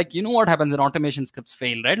fail, and like what happens when automation scripts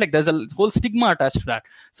fail, right? Like there's a whole stigma attached to that.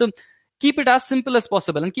 So keep it as simple as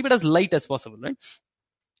possible and keep it as light as possible, right?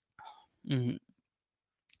 Mm-hmm.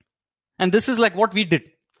 And this is like what we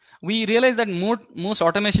did. We realized that most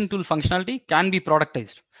automation tool functionality can be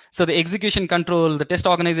productized. So the execution control, the test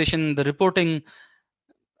organization, the reporting,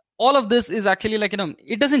 all of this is actually like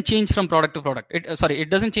it doesn't change from product to product. It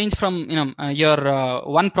doesn't change from your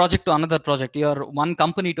one project to another project, your one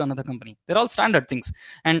company to another company. They're all standard things,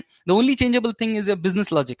 and the only changeable thing is your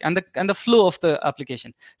business logic and the flow of the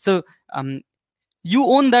application. So you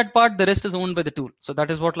own that part, the rest is owned by the tool. So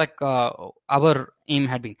that is what like our aim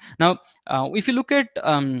had been. Now if you look at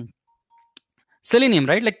Selenium,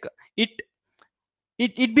 right, like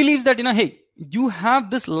it believes that hey, you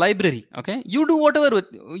have this library, okay, you do whatever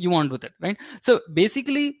you want with it, right? So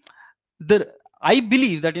basically I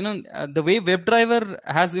believe that the way Webdriver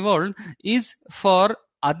has evolved is for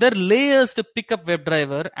other layers to pick up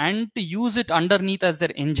Webdriver and to use it underneath as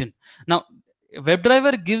their engine. Now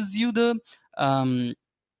Webdriver gives you the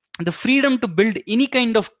freedom to build any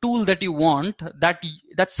kind of tool that you want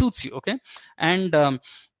that suits you, okay. And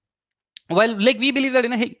while like we believe that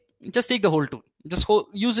hey, just take the whole tool, just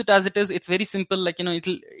use it as it is. It's very simple. Like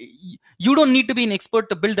you don't need to be an expert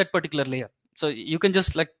to build that particular layer. So you can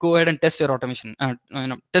just like go ahead and test your automation,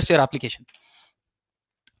 test your application.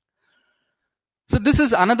 So this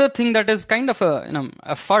is another thing that is kind of a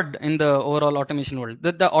FUD in the overall automation world.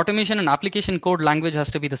 The automation and application code language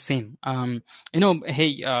has to be the same.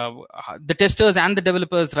 Hey, the testers and the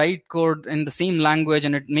developers write code in the same language,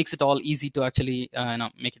 and it makes it all easy to actually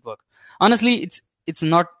make it work. Honestly, it's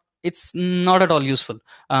not at all useful.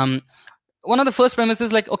 One of the first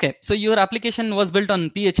premises, like, okay, so your application was built on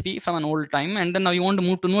PHP from an old time, and then now you want to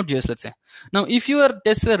move to Node.js, let's say. Now, if your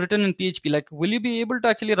tests were written in PHP, like, will you be able to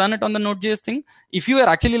actually run it on the Node.js thing? If you are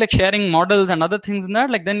actually like sharing models and other things in that,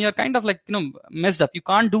 like, then you're kind of like, messed up. You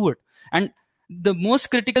can't do it. And the most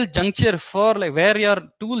critical juncture for like where your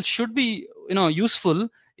tool should be, useful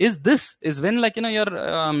is when like, you're,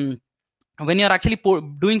 when you're actually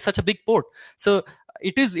doing such a big port. So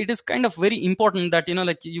it is kind of very important that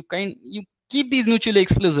like you keep these mutually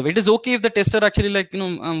exclusive. It is okay if the tester actually like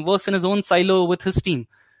works in his own silo with his team.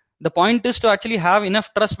 The point is to actually have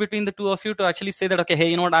enough trust between the two of you to actually say that, okay,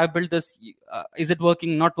 hey, what, I built this, is it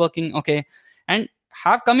working, not working, okay, and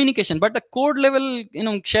have communication. But the code level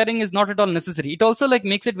sharing is not at all necessary. It also like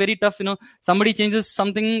makes it very tough. Somebody changes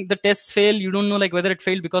something, the tests fail, you don't know like whether it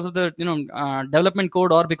failed because of the development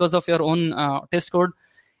code or because of your own test code.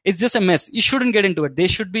 It's just a mess. You shouldn't get into it. They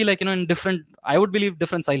should be like in different, I would believe,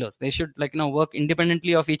 different silos. They should like work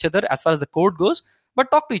independently of each other as far as the code goes, but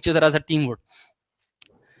talk to each other as a team would.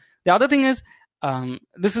 The other thing is,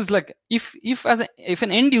 this is like, if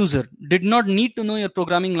an end user did not need to know your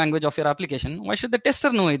programming language of your application, why should the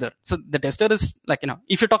tester know either? So the tester is like,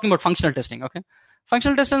 if you're talking about functional testing, okay,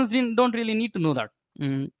 functional testers don't really need to know that.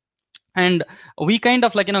 And we kind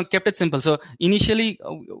of like, kept it simple. So initially,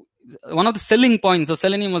 one of the selling points of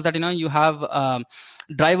Selenium was that, you have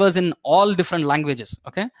drivers in all different languages.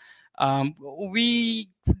 Okay. We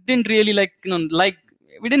didn't really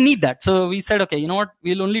we didn't need that. So we said, okay, what,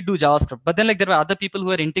 we'll only do JavaScript. But then like there were other people who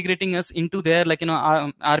were integrating us into their like,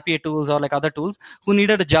 RPA tools or like other tools who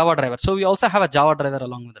needed a Java driver. So we also have a Java driver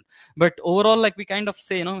along with it. But overall, like we kind of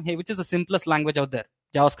say, hey, which is the simplest language out there?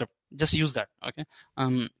 JavaScript. Just use that. Okay.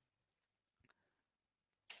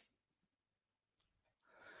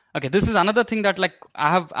 Okay, this is another thing that like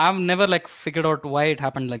I've never like figured out why it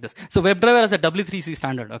happened like this. So Webdriver is a W3C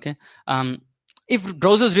standard. Okay, if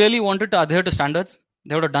browsers really wanted to adhere to standards,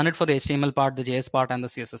 they would have done it for the HTML part, the JS part, and the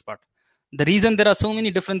CSS part. The reason there are so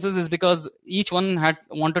many differences is because each one had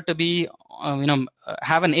wanted to be,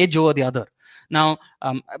 have an edge over the other. Now,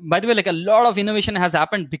 by the way, like a lot of innovation has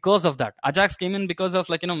happened because of that. Ajax came in because of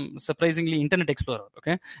like, surprisingly Internet Explorer.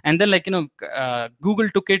 Okay. And then like, Google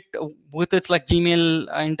took it with its like Gmail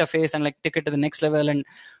interface and like took it to the next level. And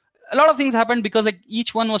a lot of things happened because like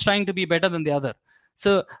each one was trying to be better than the other.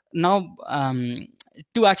 So now,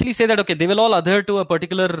 to actually say that, okay, they will all adhere to a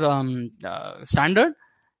particular standard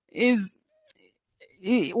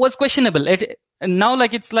was questionable. And now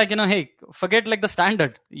like it's like, hey, forget like the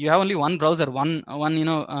standard. You have only one browser, one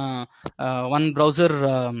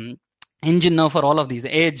browser engine now for all of these.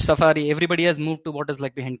 Edge, Safari, everybody has moved to what is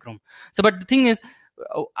like behind Chrome. So, but the thing is,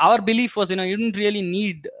 our belief was, you didn't really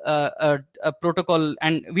need a protocol,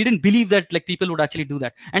 and we didn't believe that like people would actually do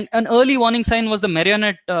that. And an early warning sign was the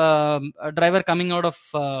Marionette driver coming out of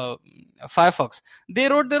Firefox. They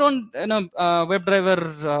wrote their own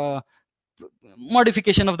WebDriver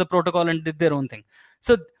modification of the protocol and did their own thing.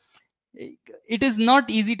 So it is not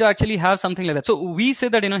easy to actually have something like that. So we say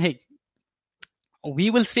that, hey, we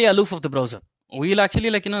will stay aloof of the browser. We will actually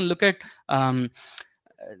like, look at,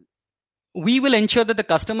 we will ensure that the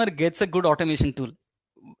customer gets a good automation tool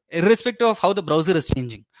irrespective of how the browser is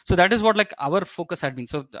changing. So that is what like our focus had been.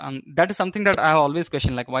 So that is something that I have always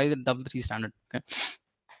questioned, like why is it W3 standard?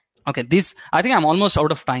 Okay, this, I think I'm almost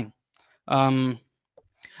out of time.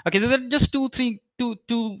 Okay, so there are just two things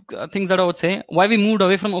that I would say why we moved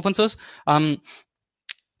away from open source.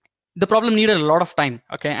 The problem needed a lot of time,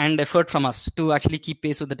 okay, and effort from us to actually keep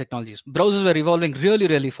pace with the technologies. Browsers were evolving really,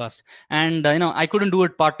 really fast, and I couldn't do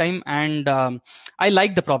it part time, and I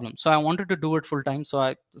liked the problem, so I wanted to do it full time. So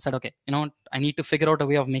I said, okay, I need to figure out a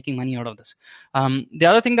way of making money out of this. The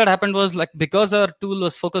other thing that happened was like because our tool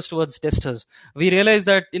was focused towards testers, we realized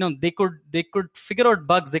that they could figure out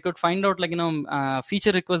bugs, they could find out like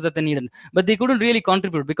feature requests that they needed, but they couldn't really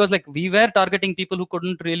contribute because like we were targeting people who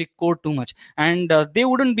couldn't really code too much, and they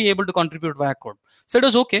wouldn't be able to contribute via code. So it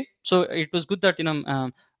was okay. So it was good that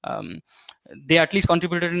they at least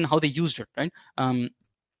contributed in how they used it, right?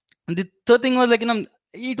 The third thing was like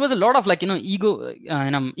it was a lot of like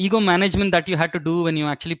ego management that you had to do when you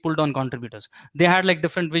actually pulled on contributors. They had like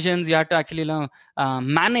different visions. You had to actually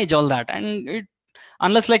manage all that, and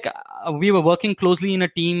unless like we were working closely in a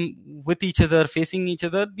team with each other, facing each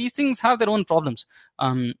other, these things have their own problems.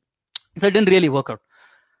 So it didn't really work out.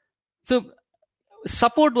 So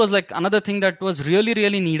support was like another thing that was really,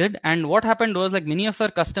 really needed. And what happened was like many of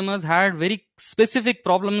our customers had very specific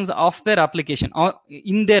problems of their application or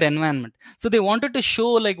in their environment. So they wanted to show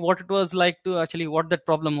like what it was like to actually what that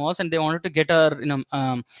problem was, and they wanted to get our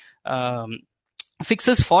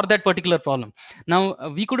fixes for that particular problem. Now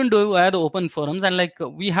we couldn't do the open forums, and like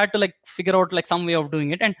we had to like figure out like some way of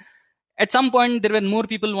doing it. And at some point there were more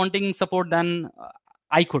people wanting support than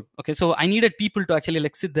I could. Okay, so I needed people to actually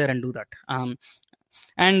like sit there and do that.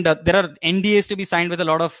 And there are NDAs to be signed with a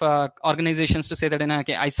lot of organizations to say that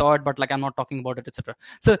okay, I saw it, but like I'm not talking about it, etc.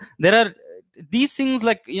 So there are these things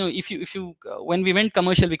like if you when we went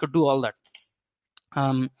commercial, we could do all that.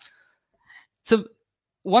 So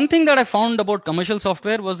one thing that I found about commercial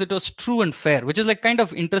software was it was true and fair, which is like kind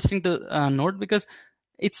of interesting to note because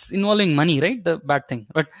it's involving money, right? The bad thing,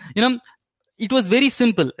 but it was very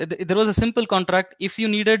simple. There was a simple contract. If you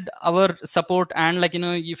needed our support and like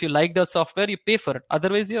if you like the software, you pay for it.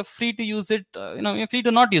 Otherwise you're free to use it. You're free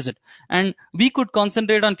to not use it. And we could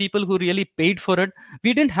concentrate on people who really paid for it.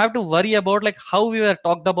 We didn't have to worry about like how we were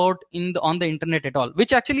talked about on the internet at all,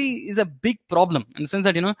 which actually is a big problem in the sense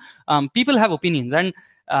that people have opinions, and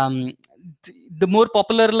the more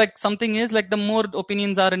popular like something is, like the more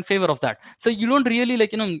opinions are in favor of that. So you don't really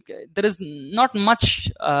like there is not much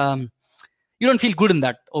you don't feel good in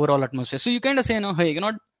that overall atmosphere. So you kind of say, hey,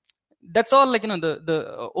 that's all, like,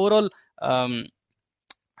 the overall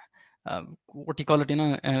what do you call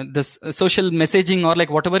it, this social messaging, or like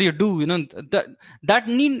whatever you do, that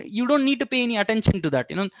you don't need to pay any attention to that,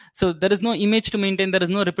 so there is no image to maintain, there is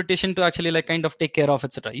no reputation to actually like kind of take care of,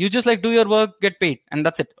 etc. You just like do your work, get paid, and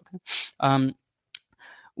that's it. Okay?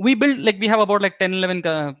 We build, like, we have about like 10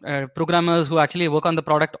 11 programmers who actually work on the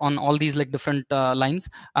product on all these like different lines.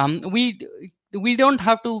 We don't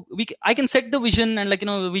have to, I can set the vision, and like,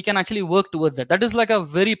 we can actually work towards that. That is like a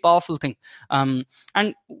very powerful thing. And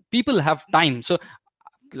people have time. So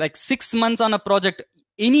like 6 months on a project,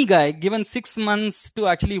 any guy given 6 months to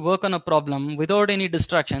actually work on a problem without any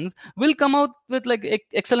distractions will come out with like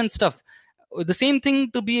excellent stuff. The same thing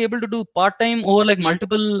to be able to do part-time over like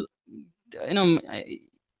multiple,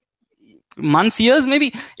 months, years,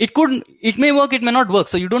 maybe it may work, it may not work.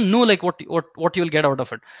 So you don't know like what you'll get out of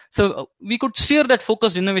it. So we could steer that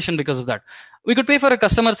focused innovation because of that. We could pay for a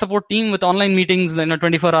customer support team with online meetings,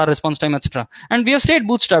 24-hour response time, etc. And we have stayed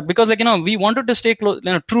bootstrapped because like, we wanted to stay close,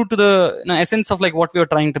 true to the essence of like what we were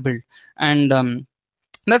trying to build. And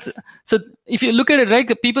that's so if you look at it, right,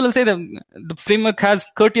 people will say that the framework has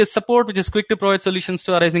courteous support, which is quick to provide solutions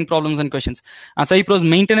to arising problems and questions. Sahi Pro's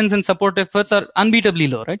maintenance and support efforts are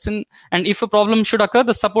unbeatably low, right? So, and if a problem should occur,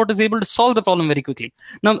 the support is able to solve the problem very quickly.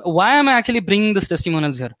 Now, why am I actually bringing this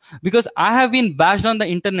testimonials here? Because I have been bashed on the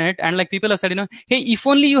internet, and like people have said, hey, if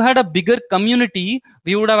only you had a bigger community,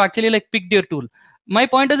 we would have actually like picked your tool. My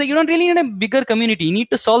point is that you don't really need a bigger community. You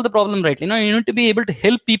need to solve the problem right. You need to be able to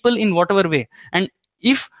help people in whatever way. And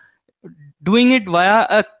if doing it via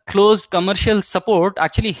a closed commercial support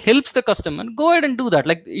actually helps the customer, go ahead and do that.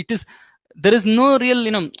 Like, there is no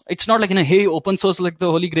real, it's not like, hey, open source like the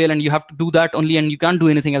holy grail and you have to do that only and you can't do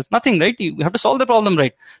anything else. Nothing, right? You have to solve the problem,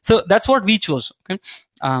 right? So that's what we chose. Okay.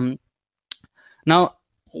 Now,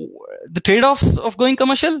 the trade-offs of going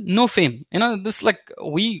commercial, no fame. This like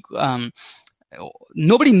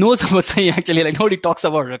nobody knows about Sahi actually. Like, nobody talks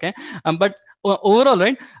about it. Okay. But overall,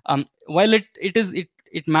 right, while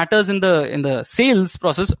it matters in the sales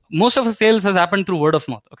process, most of the sales has happened through word of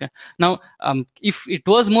mouth. Okay. Now, if it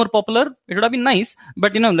was more popular, it would have been nice,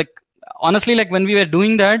 but like, honestly, like when we were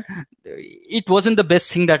doing that, it wasn't the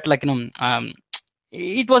best thing that like,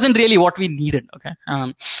 it wasn't really what we needed. Okay.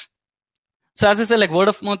 So as I said, like word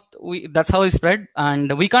of mouth, that's how we spread,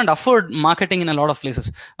 and we can't afford marketing in a lot of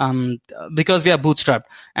places because we are bootstrapped.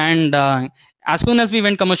 And as soon as we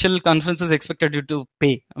went commercial, conferences expected you to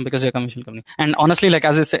pay because you're a commercial company. And honestly, like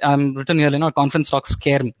as I say, I'm written here, conference talks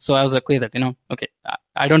scare me. So I was like, okay, that okay,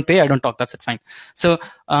 I don't pay, I don't talk. That's it, fine. So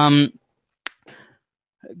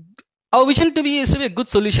our vision is to be a good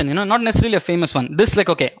solution, not necessarily a famous one. This, like,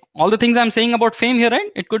 okay, all the things I'm saying about fame here,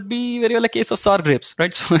 right? It could be very well a case of sour grapes,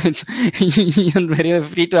 right? So it's you're very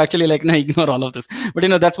free to actually like ignore all of this. But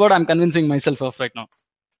that's what I'm convincing myself of right now.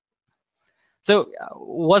 So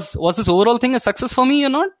was this overall thing a success for me or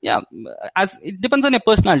not? Yeah, as it depends on your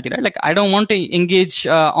personality, right? Like, I don't want to engage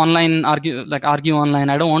online, argue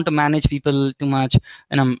online. I don't want to manage people too much,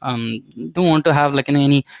 and don't want to have like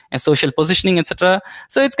any social positioning, etc.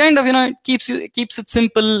 So it's kind of it keeps it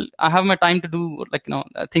simple. I have my time to do like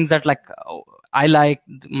things that like I like.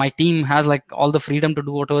 My team has like all the freedom to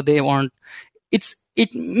do whatever they want. It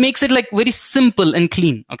makes it like very simple and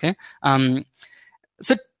clean. Okay.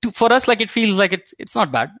 So for us, like, it feels like it's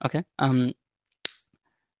not bad. Okay. As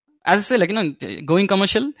I say, like, going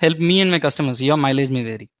commercial help me and my customers. Your mileage may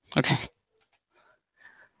vary. Okay.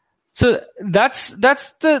 So that's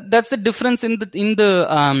the difference in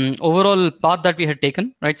the overall path that we had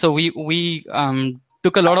taken, right? So we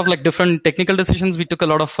took a lot of like different technical decisions. We took a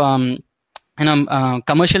lot of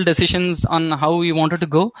commercial decisions on how we wanted to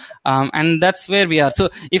go, and that's where we are. So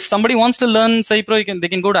if somebody wants to learn Sahi Pro, they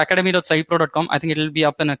can go to academy.sahipro.com. I think it will be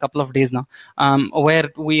up in a couple of days now,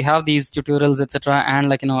 where we have these tutorials, etc., and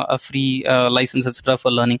like a free license, etc.,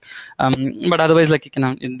 for learning. But otherwise, like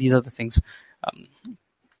these are the things.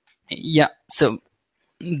 Yeah, so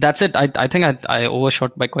that's it. I think I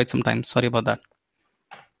overshot by quite some time. Sorry about that.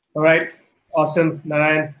 All right, awesome,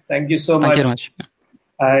 Narayan. Thank you so much. Thank you very much.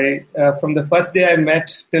 From the first day I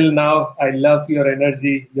met till now, I love your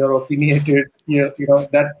energy. You're opinionated.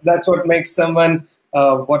 That's what makes someone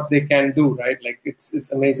what they can do, right? Like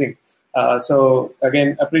it's amazing. So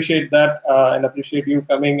again, appreciate that and appreciate you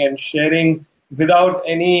coming and sharing without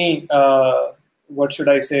any what should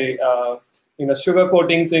I say?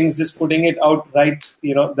 Sugarcoating things, just putting it out right.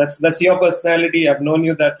 That's your personality. I've known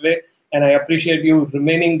you that way, and I appreciate you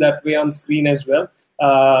remaining that way on screen as well.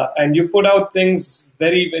 And you put out things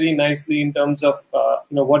very, very nicely in terms of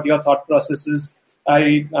what your thought process is.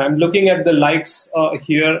 I'm looking at the likes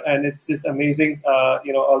here, and it's just amazing.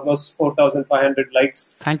 Almost 4,500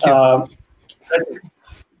 likes. Thank you.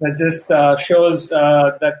 That just shows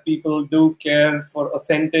that people do care for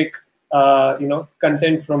authentic,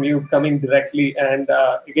 content from you coming directly. And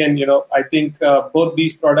again, I think both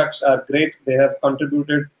these products are great. They have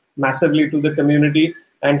contributed massively to the community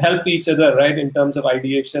and help each other, right, in terms of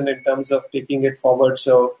ideation, in terms of taking it forward.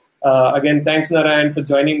 So again, thanks, Narayan, for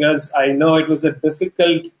joining us. I know it was a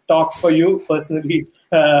difficult talk for you personally.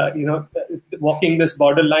 Walking this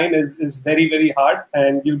borderline is very, very hard,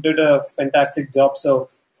 and you did a fantastic job. So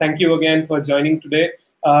thank you again for joining today.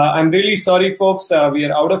 I'm really sorry, folks. We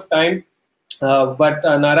are out of time. But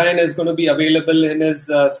Narayan is going to be available in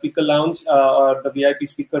his speaker lounge or the VIP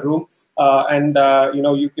speaker room.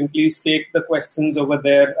 You can please take the questions over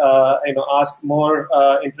there, ask more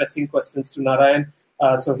interesting questions to Narayan.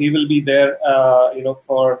 So he will be there,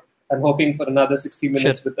 I'm hoping for another 60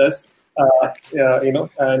 minutes with us,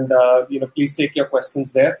 please take your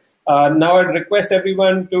questions there. Now I'd request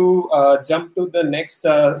everyone to jump to the next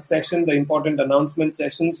session, the important announcement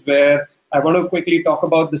sessions, where I want to quickly talk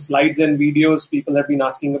about the slides and videos. People have been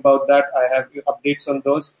asking about that. I have updates on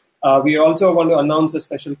those. We also want to announce a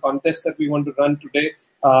special contest that we want to run today.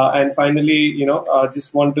 And finally,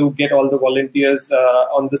 just want to get all the volunteers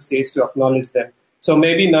on the stage to acknowledge them. So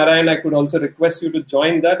maybe, Narayan, I could also request you to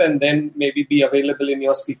join that and then maybe be available in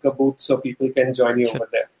your speaker booth so people can join you over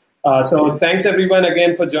there. So thanks, everyone,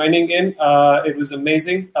 again for joining in. It was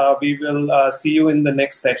amazing. We will see you in the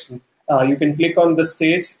next session. You can click on the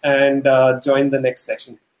stage and join the next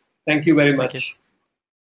session. Thank you very much.